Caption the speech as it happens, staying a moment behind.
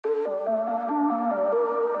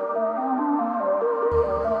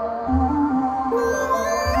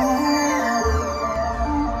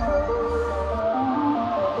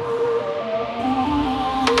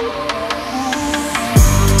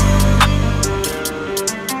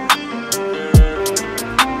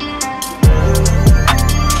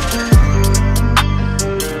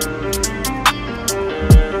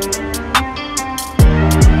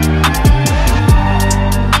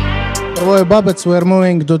Boy Babec, we're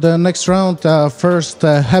moving to the next round. First,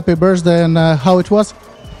 happy birthday, and how it was?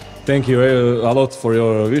 Thank you a lot for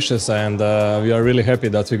your wishes, and we are really happy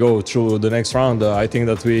that we go through the next round. I think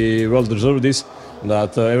that we well deserve this,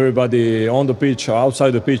 that everybody on the pitch,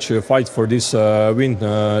 outside the pitch, fight for this win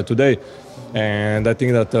today, and I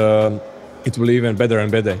think that it will even better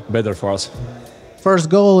and better for us. First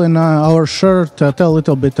goal in our shirt. Tell a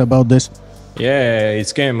little bit about this. Yeah,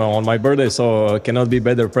 it came on my birthday, so cannot be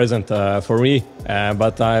better present for me.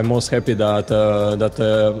 But I'm most happy that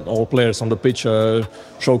all players on the pitch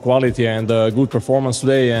show quality and good performance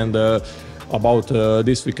today. And about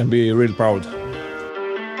this, we can be really proud.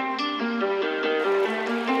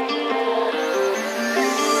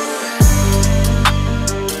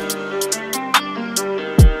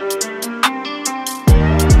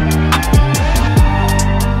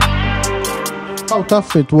 How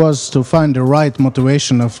tough it was to find the right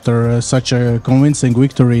motivation after such a convincing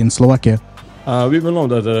victory in Slovakia? We will know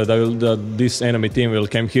that this enemy team will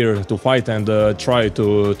come here to fight and try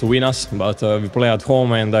to win us, but we play at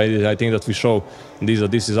home, and I think that we show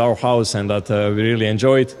this is our house and that we really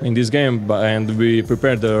enjoy it in this game, and we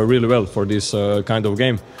prepared really well for this kind of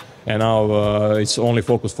game, and now it's only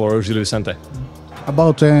focus for Gil Vicente.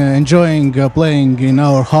 About enjoying playing in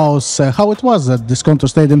our house, how it was at the Skonto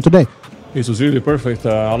Stadium today? It was really perfect.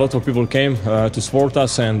 A lot of people came to support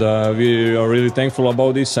us, and we are really thankful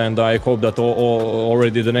about this. And I hope that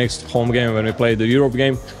already the next home game, when we play the Europe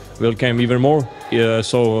game, will come even more.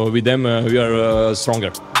 So with them, we are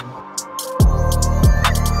stronger.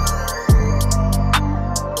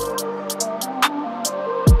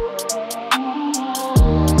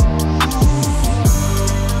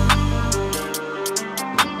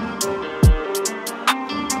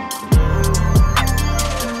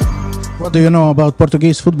 What do you know about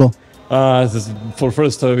Portuguese football? For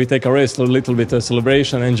first, we take a rest, a little bit of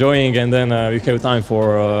celebration, enjoying, and then we have time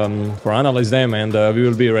for analyze them, and we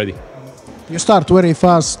will be ready. You start very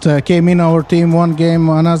fast. Came in our team, one game,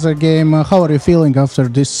 another game. How are you feeling after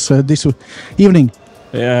this evening?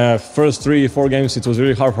 Yeah, first 3-4 games it was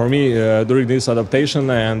really hard for me during this adaptation,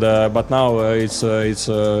 and but now it's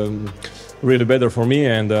really better for me.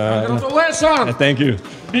 And thank you.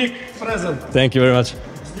 Big present. Thank you very much.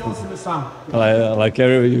 Like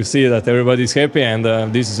you see that everybody's happy, and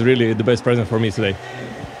this is really the best present for me today.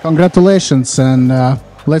 Congratulations, and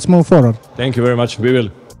let's move forward. Thank you very much. We will.